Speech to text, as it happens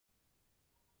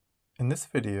In this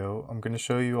video, I'm going to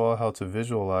show you all how to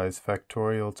visualize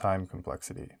factorial time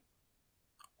complexity.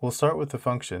 We'll start with the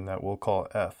function that we'll call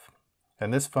f,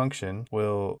 and this function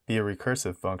will be a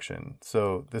recursive function.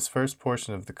 So this first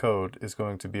portion of the code is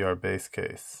going to be our base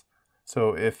case.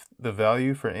 So if the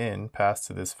value for n passed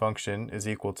to this function is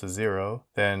equal to 0,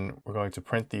 then we're going to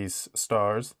print these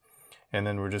stars, and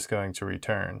then we're just going to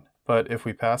return. But if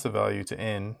we pass a value to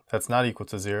n that's not equal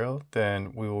to 0,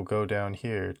 then we will go down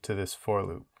here to this for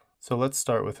loop. So let's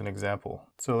start with an example.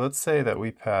 So let's say that we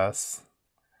pass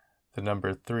the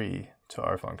number 3 to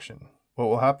our function. What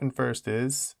will happen first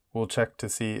is we'll check to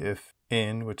see if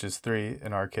n, which is 3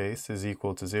 in our case, is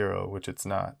equal to 0, which it's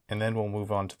not. And then we'll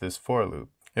move on to this for loop.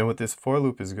 And what this for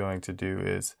loop is going to do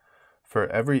is for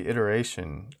every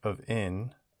iteration of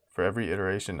n, for every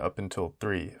iteration up until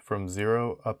 3, from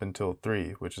 0 up until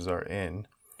 3, which is our n,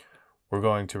 we're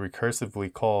going to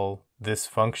recursively call this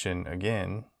function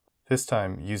again, this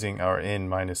time using our n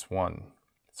minus 1.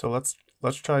 So let's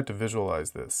try to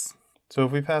visualize this. So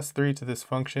if we pass 3 to this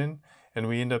function and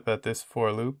we end up at this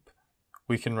for loop,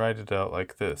 we can write it out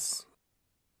like this.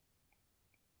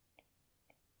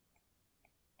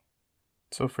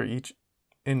 So for each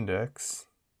index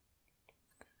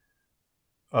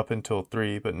up until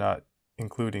 3, but not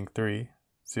including 3,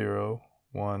 0,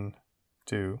 1,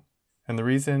 2. And the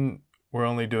reason we're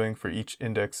only doing for each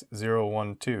index 0,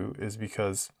 1, 2 is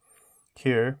because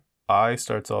here I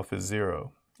starts off as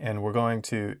 0, and we're going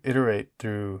to iterate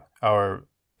through our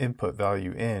input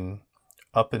value n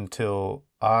up until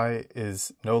I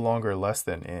is no longer less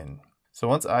than n. So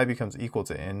once I becomes equal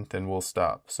to n, then we'll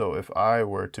stop. So if I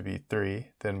were to be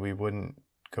 3, then we wouldn't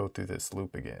go through this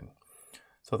loop again.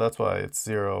 So that's why it's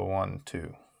 0, 1,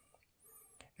 2.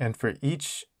 And for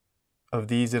each of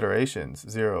these iterations,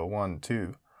 0, 1,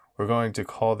 2, we're going to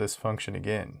call this function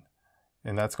again.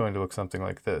 And that's going to look something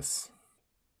like this.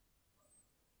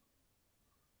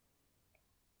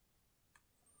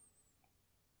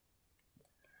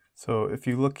 So if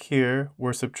you look here,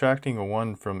 we're subtracting a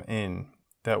 1 from n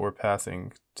that we're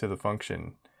passing to the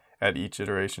function at each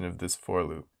iteration of this for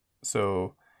loop.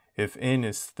 So if n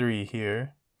is 3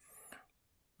 here,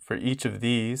 for each of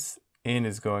these, n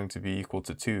is going to be equal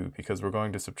to 2 because we're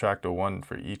going to subtract a 1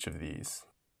 for each of these.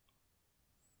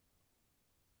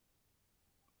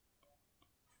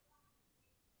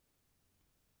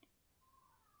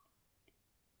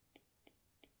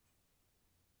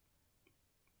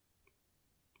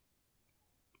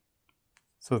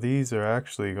 So these are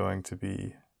actually going to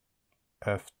be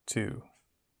f2.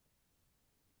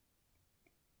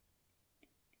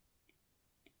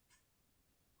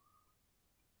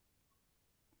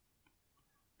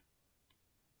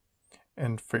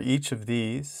 And for each of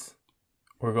these,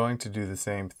 we're going to do the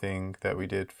same thing that we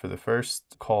did for the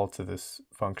first call to this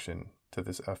function, to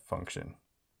this f function.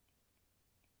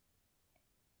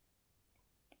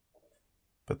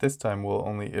 But this time we'll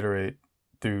only iterate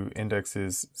through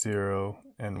indexes 0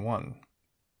 and 1.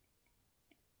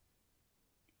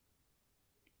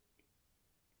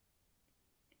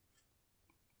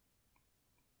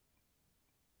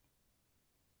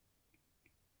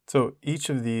 So each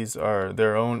of these are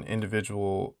their own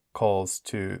individual calls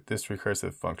to this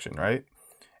recursive function, right?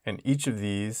 And each of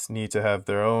these need to have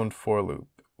their own for loop,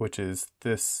 which is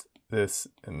this, this,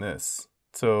 and this.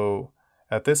 So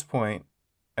at this point,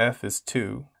 f is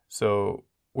 2, so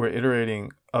we're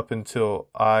iterating up until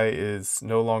I is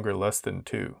no longer less than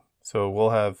 2. So we'll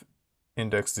have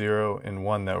index 0 and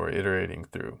 1 that we're iterating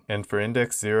through. And for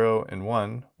index 0 and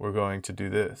 1, we're going to do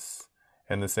this.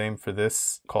 And the same for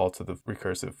this call to the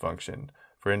recursive function.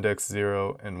 For index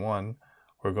 0 and 1,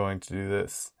 we're going to do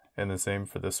this. And the same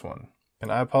for this one.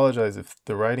 And I apologize if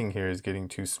the writing here is getting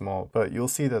too small, but you'll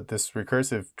see that this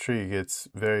recursive tree gets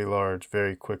very large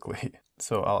very quickly.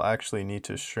 So I'll actually need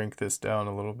to shrink this down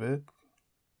a little bit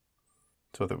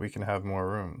so that we can have more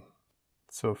room.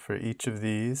 So for each of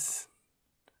these,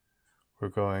 we're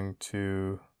going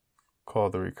to call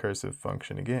the recursive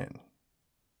function again.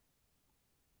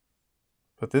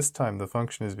 But this time the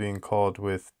function is being called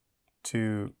with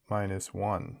 2 minus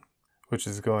 1, which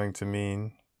is going to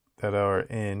mean that our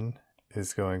n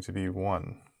is going to be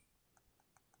 1.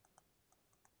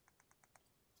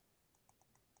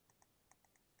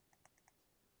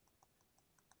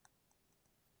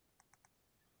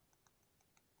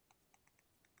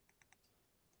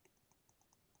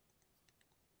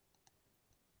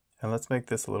 And let's make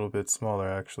this a little bit smaller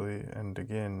actually, and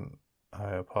again, I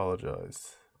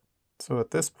apologize. So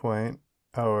at this point,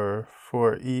 our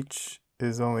for each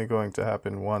is only going to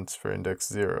happen once for index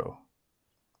 0.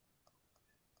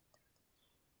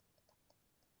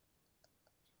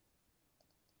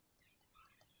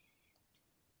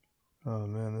 Oh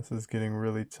man, this is getting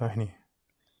really tiny.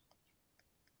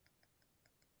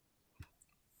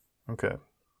 Okay,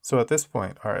 so at this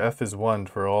point, our f is 1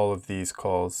 for all of these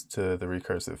calls to the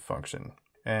recursive function.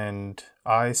 And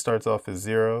I starts off as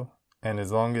 0, and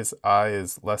as long as I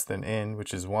is less than n,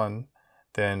 which is 1,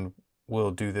 then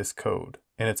we'll do this code.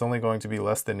 And it's only going to be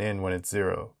less than n when it's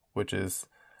 0, which is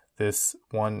this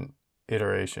one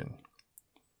iteration.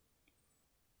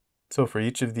 So for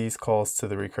each of these calls to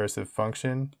the recursive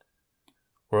function,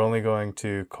 we're only going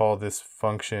to call this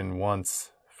function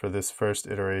once for this first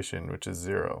iteration, which is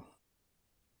 0.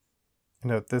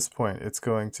 And at this point, it's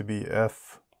going to be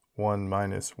f1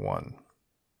 minus 1.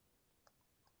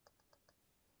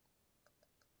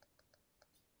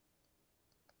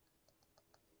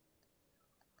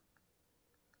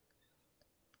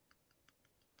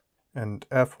 And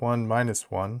f1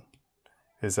 minus 1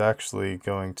 is actually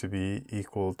going to be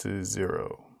equal to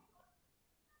 0.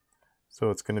 So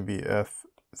it's going to be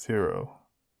f0.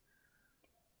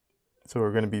 So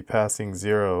we're going to be passing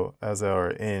 0 as our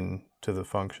in to the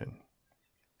function.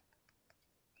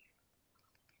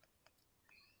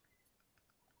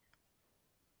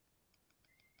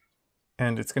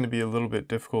 And it's going to be a little bit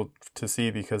difficult to see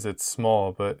because it's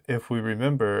small, but if we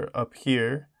remember up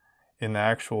here in the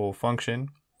actual function,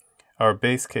 our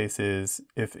base case is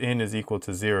if n is equal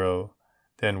to 0,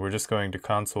 then we're just going to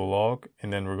console log,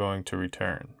 and then we're going to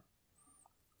return.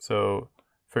 So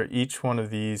for each one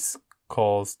of these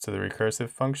calls to the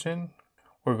recursive function,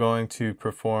 we're going to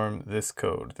perform this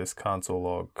code, this console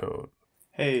log code.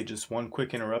 Hey, just one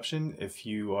quick interruption. If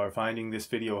you are finding this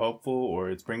video helpful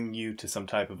or it's bringing you to some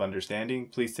type of understanding,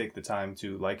 please take the time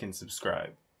to like and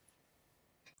subscribe.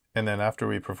 And then after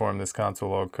we perform this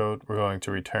console log code, we're going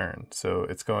to return. So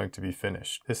it's going to be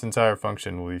finished. This entire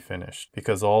function will be finished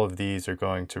because all of these are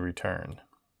going to return.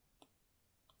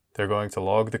 They're going to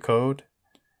log the code,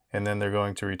 and then they're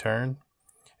going to return.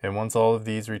 And once all of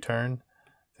these return,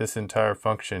 this entire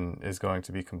function is going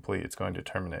to be complete. It's going to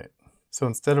terminate. So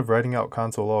instead of writing out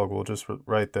console log, we'll just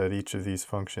write that each of these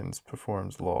functions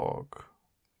performs log.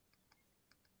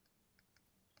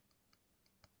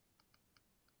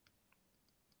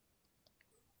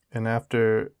 And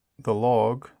after the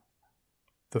log,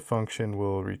 the function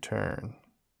will return.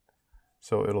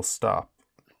 So it'll stop.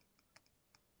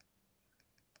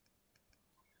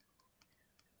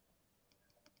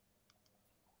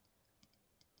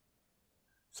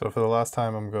 So for the last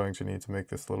time, I'm going to need to make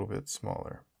this a little bit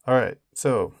smaller. All right,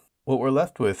 so what we're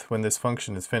left with when this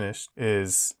function is finished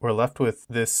is we're left with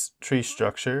this tree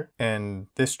structure, and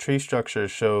this tree structure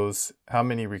shows how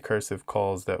many recursive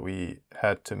calls that we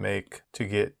had to make to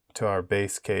get to our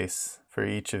base case for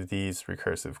each of these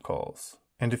recursive calls.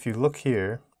 And if you look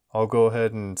here, I'll go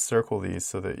ahead and circle these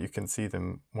so that you can see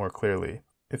them more clearly.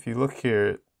 If you look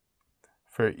here,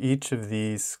 for each of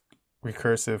these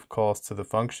recursive calls to the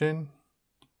function,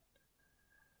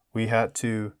 we had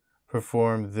to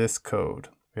perform this code.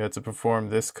 We had to perform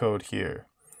this code here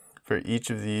for each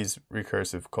of these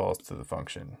recursive calls to the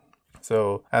function.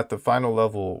 So at the final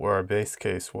level where our base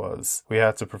case was, we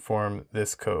had to perform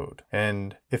this code.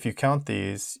 And if you count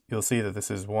these, you'll see that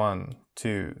this is 1,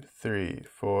 2, 3,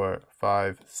 4,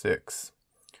 5, 6.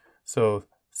 So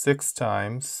 6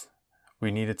 times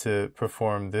we needed to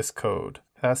perform this code.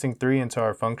 Passing 3 into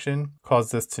our function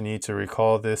caused us to need to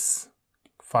recall this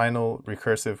final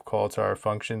recursive call to our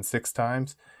function 6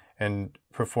 times and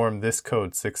perform this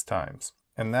code 6 times.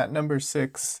 And that number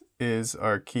 6 is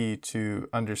our key to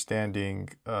understanding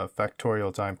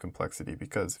factorial time complexity,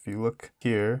 because if you look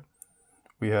here,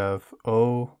 we have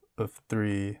O of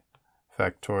 3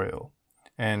 factorial.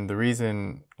 And the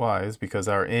reason why is because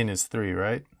our n is 3,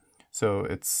 right? So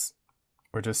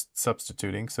we're just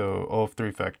substituting, so O of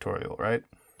 3 factorial, right?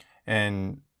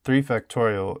 And 3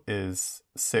 factorial is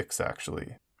 6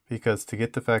 actually, because to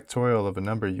get the factorial of a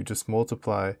number, you just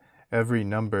multiply every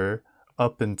number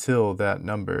up until that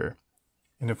number.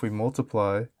 And if we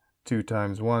multiply 2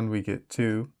 times 1, we get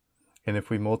 2. And if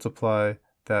we multiply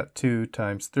that 2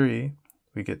 times 3,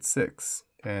 we get 6.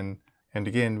 And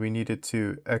again, we needed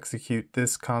to execute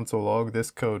this console log,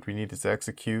 this code, we needed to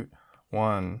execute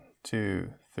 1, 2,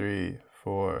 3,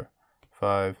 4,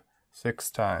 5,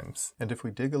 6 times. And if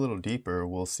we dig a little deeper,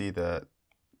 we'll see that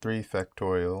 3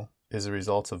 factorial is a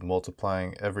result of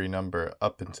multiplying every number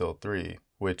up until 3,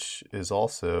 which is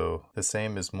also the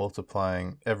same as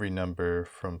multiplying every number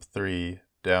from 3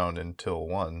 down until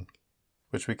 1,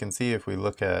 which we can see if we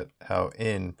look at how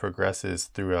n progresses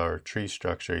through our tree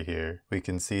structure here. We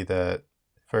can see that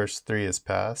first 3 is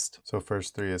passed, so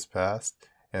first 3 is passed,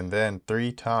 and then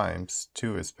 3 times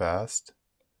 2 is passed,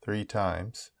 3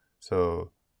 times,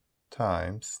 so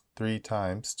times 3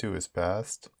 times 2 is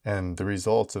passed, and the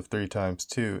result of 3 times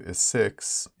 2 is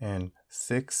 6, and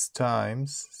 6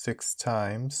 times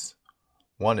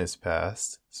 1 is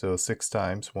passed, so 6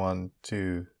 times 1,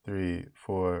 2, 3,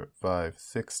 4, 5,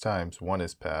 6 times 1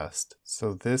 is passed.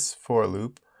 So this for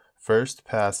loop first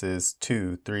passes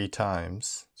 2 3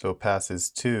 times, so passes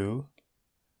 2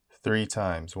 3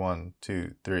 times, 1,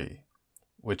 2, 3,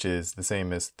 which is the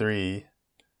same as 3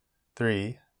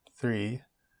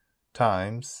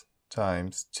 times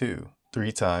 2.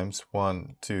 3 times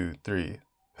 1, 2, 3,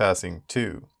 passing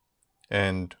 2.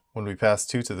 And when we pass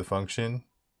 2 to the function,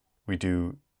 we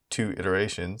do 2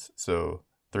 iterations, so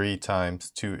 3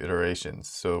 times 2 iterations.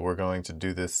 So we're going to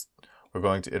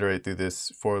iterate through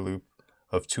this for loop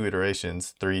of 2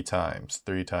 iterations 3 times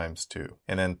 2.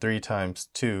 And then 3 times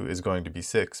 2 is going to be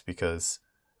 6 because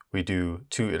we do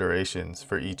 2 iterations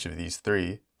for each of these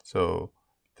 3. So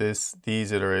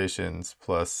these iterations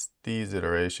plus these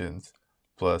iterations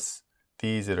plus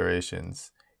these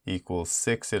iterations equals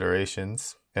 6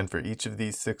 iterations. And for each of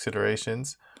these 6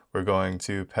 iterations, we're going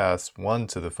to pass 1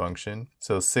 to the function.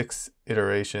 So 6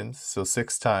 iterations, so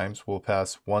 6 times we'll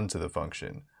pass 1 to the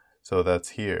function. So that's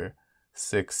here,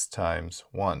 6 times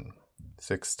 1.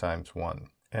 6 times 1.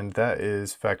 And that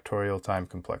is factorial time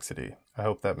complexity. I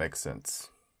hope that makes sense.